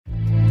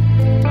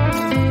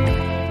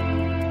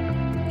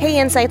Hey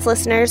Insights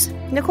listeners,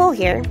 Nicole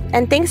here,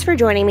 and thanks for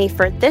joining me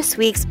for this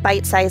week's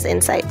Bite Size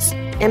Insights,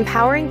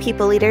 empowering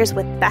people leaders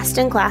with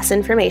best-in-class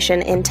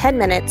information in 10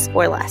 minutes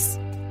or less.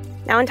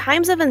 Now, in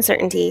times of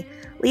uncertainty,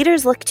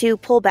 leaders look to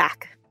pull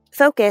back,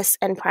 focus,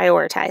 and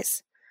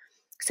prioritize.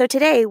 So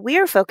today, we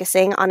are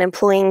focusing on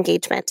employee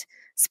engagement,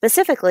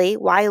 specifically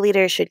why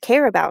leaders should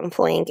care about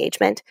employee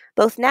engagement,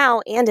 both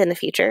now and in the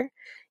future,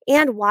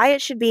 and why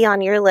it should be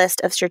on your list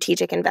of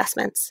strategic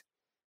investments.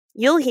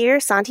 You'll hear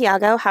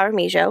Santiago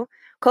Jaramillo,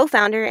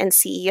 co-founder and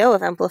CEO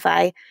of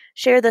Amplify,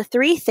 share the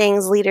 3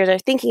 things leaders are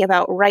thinking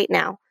about right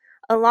now,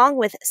 along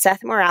with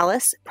Seth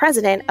Morales,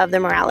 president of the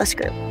Morales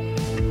Group.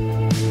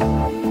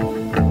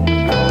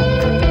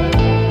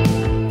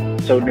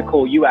 So,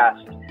 Nicole, you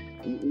asked,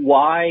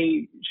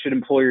 why should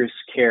employers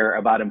care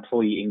about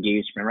employee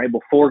engagement, right?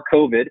 Before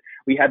COVID,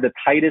 we had the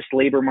tightest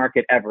labor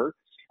market ever.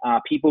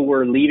 People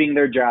were leaving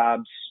their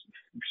jobs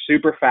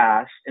super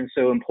fast. And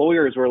so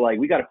employers were like,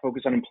 we got to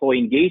focus on employee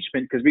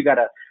engagement because we got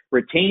to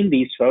retain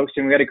these folks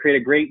and we got to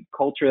create a great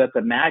culture that's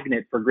a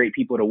magnet for great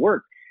people to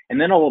work. And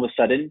then all of a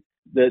sudden,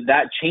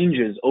 that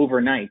changes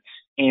overnight.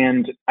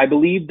 And I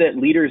believe that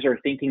leaders are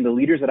thinking, the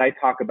leaders that I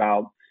talk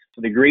about,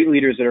 so the great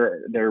leaders that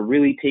are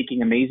really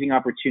taking amazing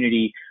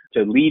opportunity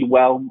to lead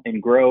well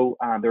and grow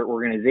their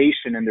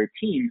organization and their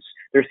teams,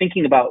 they're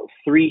thinking about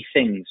 3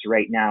 things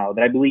right now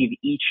that I believe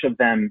each of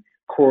them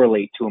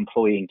correlate to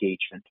employee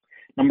engagement.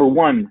 Number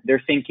 1,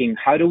 they're thinking,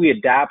 how do we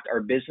adapt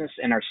our business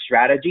and our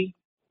strategy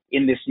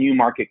in this new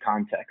market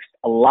context?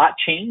 A lot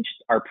changed.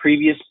 Our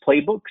previous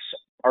playbooks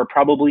are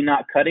probably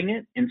not cutting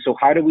it. And so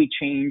how do we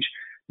change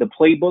the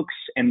playbooks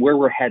and where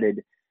we're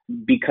headed?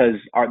 Because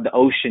the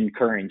ocean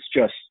currents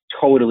just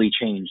totally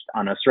changed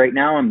on us right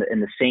now, and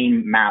the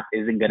same map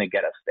isn't going to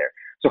get us there.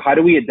 So how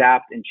do we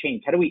adapt and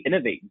change? How do we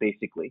innovate,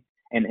 basically,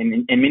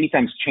 and many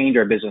times change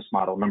our business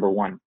model, number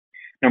 1.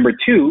 Number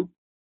 2,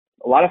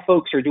 a lot of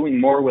folks are doing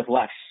more with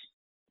less.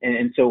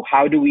 And so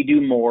how do we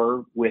do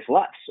more with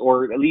less,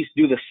 or at least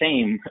do the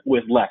same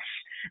with less,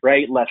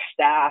 right? Less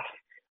staff,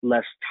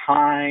 less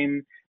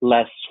time,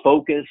 less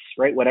focus,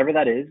 right? Whatever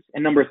that is.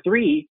 And number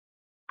 3,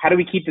 how do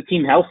we keep the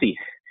team healthy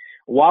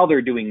while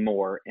they're doing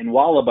more and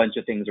while a bunch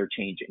of things are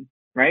changing,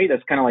 right?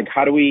 That's kind of like,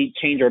 how do we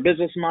change our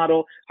business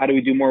model? How do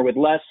we do more with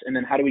less? And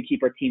then how do we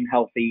keep our team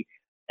healthy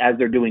as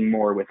they're doing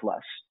more with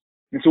less?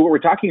 And so what we're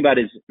talking about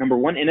is, number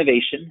 1,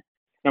 innovation,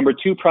 number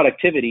 2,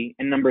 productivity,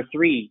 and number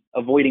 3,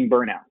 avoiding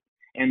burnout.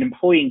 And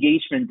employee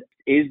engagement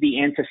is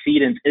the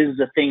antecedent, is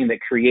the thing that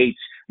creates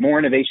more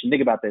innovation.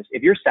 Think about this.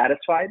 If you're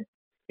satisfied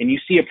and you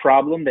see a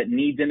problem that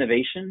needs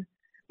innovation,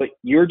 but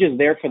you're just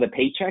there for the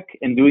paycheck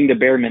and doing the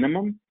bare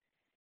minimum,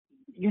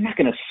 you're not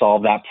going to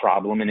solve that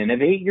problem and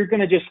innovate. You're going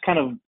to just kind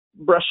of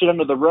brush it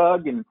under the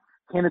rug and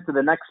hand it to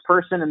the next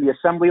person in the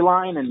assembly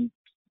line and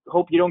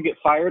hope you don't get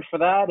fired for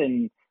that.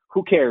 And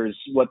who cares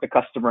what the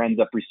customer ends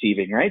up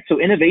receiving, right? So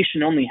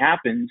innovation only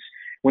happens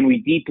when we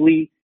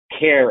deeply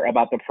care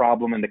about the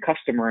problem and the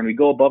customer, and we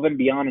go above and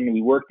beyond, and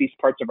we work these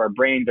parts of our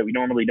brain that we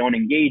normally don't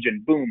engage,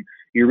 and boom,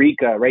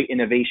 eureka, right?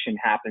 Innovation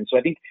happens. So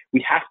I think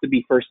we have to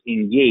be first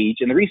engaged,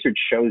 and the research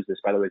shows this,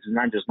 by the way. This is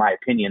not just my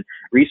opinion.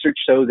 Research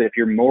shows that if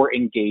you're more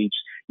engaged,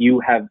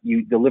 you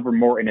deliver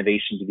more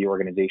innovation to the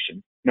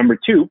organization. Number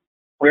 2,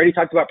 we already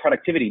talked about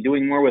productivity,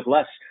 doing more with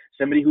less.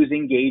 Somebody who's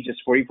engaged is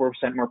 44%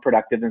 more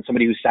productive than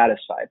somebody who's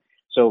satisfied.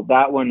 So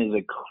that one is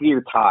a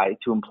clear tie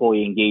to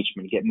employee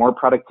engagement. You get more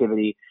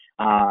productivity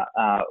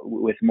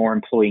with more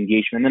employee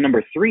engagement. And then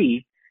number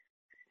 3,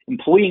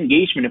 employee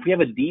engagement. If we have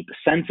a deep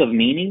sense of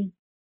meaning,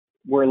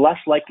 we're less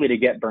likely to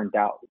get burnt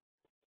out.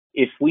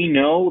 If we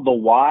know the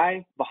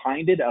why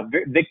behind it,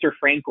 Viktor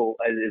Frankl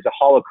is a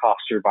Holocaust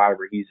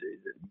survivor. He's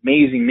an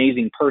amazing,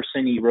 amazing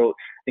person. He wrote,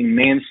 I think,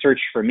 Man's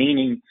Search for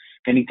Meaning.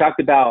 And he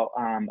talked about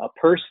a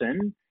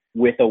person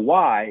with a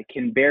why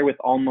can bear with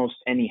almost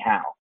any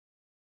how.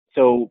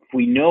 So if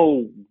we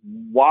know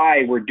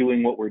why we're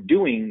doing what we're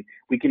doing,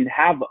 we can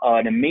have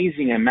an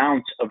amazing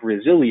amount of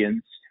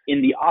resilience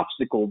in the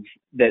obstacles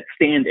that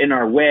stand in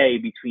our way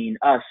between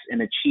us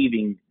and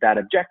achieving that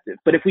objective.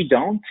 But if we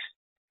don't,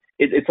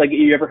 it's like,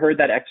 you ever heard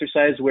that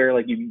exercise where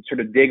like you sort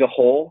of dig a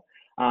hole?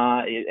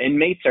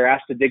 Inmates are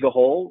asked to dig a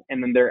hole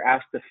and then they're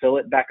asked to fill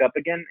it back up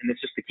again, and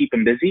it's just to keep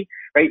them busy,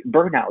 right?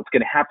 Burnout is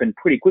going to happen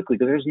pretty quickly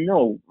because there's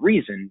no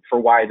reason for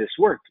why this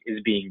work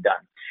is being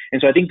done. And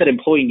so I think that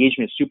employee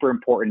engagement is super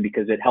important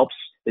because it helps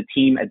the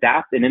team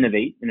adapt and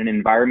innovate in an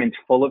environment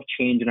full of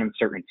change and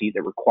uncertainty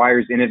that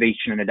requires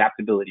innovation and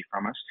adaptability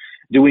from us,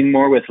 doing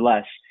more with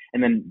less,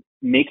 and then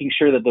making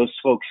sure that those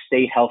folks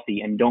stay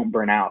healthy and don't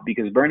burn out,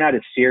 because burnout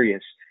is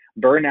serious.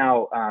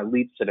 Burnout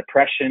leads to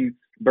depression.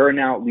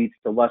 Burnout leads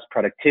to less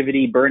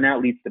productivity.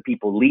 Burnout leads to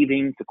people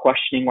leaving, to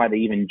questioning why they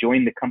even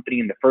joined the company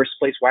in the first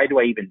place. Why do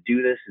I even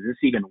do this? Is this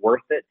even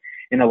worth it?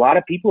 And a lot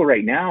of people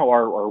right now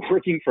are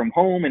working from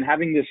home and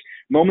having this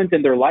moment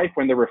in their life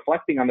when they're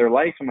reflecting on their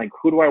life and like,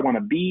 who do I want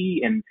to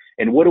be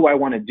and what do I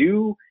want to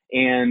do?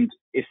 And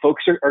if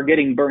folks are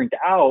getting burnt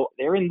out,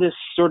 they're in this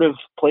sort of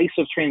place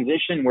of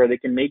transition where they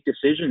can make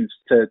decisions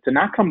to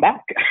not come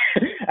back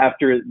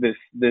after this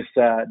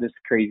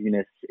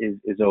craziness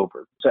is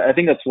over. So I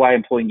think that's why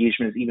employee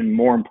engagement is even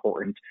more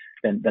important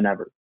than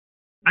ever.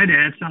 I'd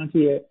add,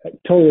 Santi, I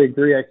totally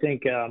agree. I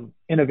think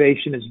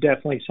innovation is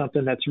definitely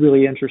something that's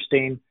really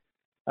interesting,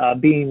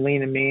 being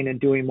lean and mean and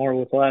doing more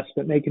with less,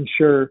 but making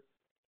sure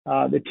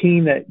the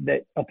team that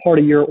a part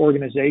of your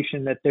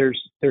organization, that there's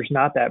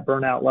not that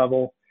burnout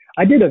level.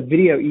 I did a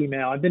video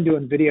email. I've been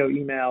doing video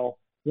email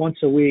once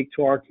a week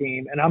to our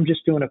team, and I'm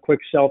just doing a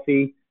quick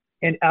selfie,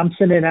 and I'm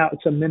sending out,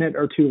 it's a minute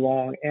or two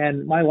long.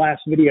 And my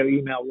last video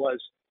email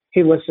was,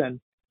 hey,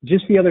 listen,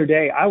 just the other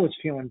day, I was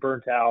feeling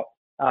burnt out.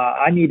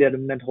 I needed a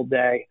mental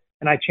day.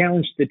 And I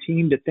challenged the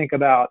team to think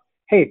about,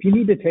 hey, if you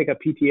need to take a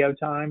PTO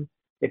time,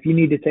 if you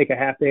need to take a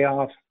half day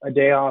off, a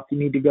day off, you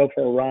need to go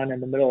for a run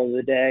in the middle of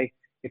the day,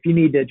 if you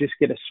need to just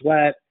get a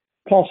sweat,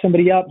 call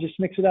somebody up, just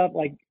mix it up,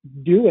 like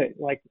do it,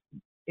 like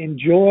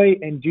enjoy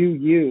and do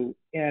you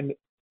and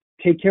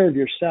take care of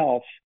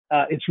yourself.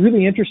 It's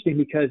really interesting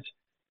because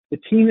the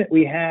team that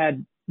we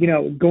had,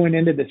 going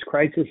into this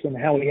crisis and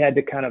how we had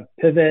to kind of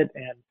pivot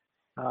and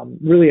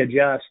really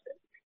adjust,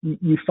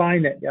 you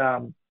find that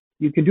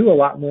you can do a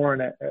lot more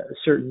in a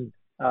certain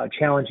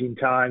challenging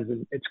times.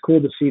 And it's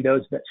cool to see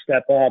those that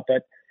step up.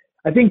 But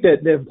I think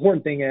that the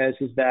important thing is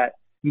that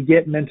you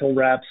get mental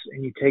reps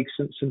and you take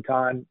some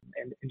time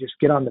and just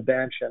get on the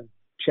bench and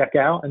check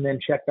out and then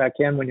check back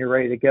in when you're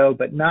ready to go,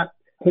 but not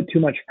put too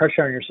much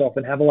pressure on yourself,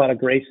 and have a lot of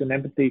grace and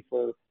empathy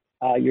for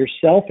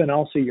yourself and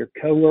also your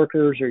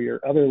coworkers or your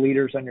other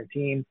leaders on your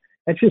team.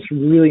 That's just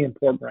really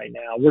important right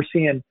now. We're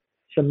seeing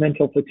some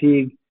mental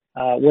fatigue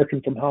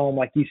working from home.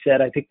 Like you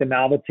said, I think the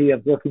novelty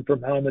of working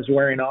from home is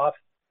wearing off.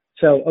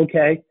 So,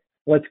 okay,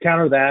 let's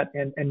counter that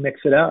and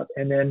mix it up.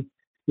 And then,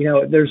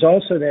 there's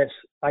also this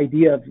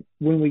idea of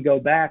when we go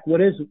back, what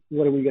are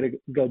we going to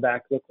go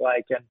back look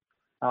like? And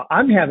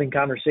I'm having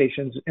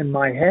conversations in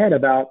my head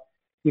about,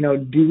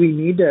 do we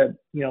need to,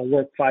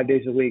 work 5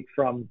 days a week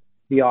from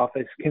the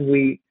office? Can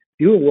we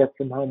do a work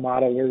from home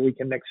model where we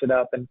can mix it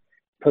up and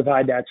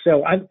provide that?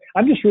 So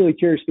I'm just really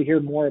curious to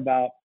hear more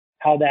about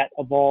how that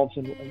evolves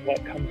and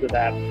what comes of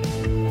that.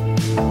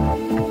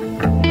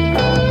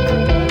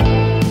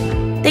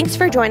 Thanks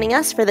for joining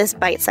us for this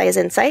Bite Size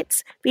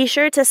Insights. Be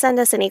sure to send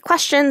us any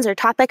questions or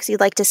topics you'd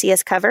like to see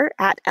us cover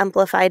at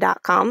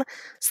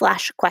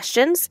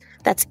emplify.com/questions.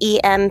 That's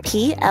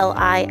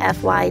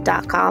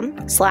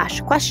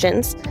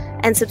EMPLIFY.com/questions,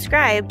 and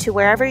subscribe to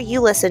wherever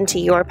you listen to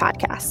your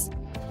podcasts.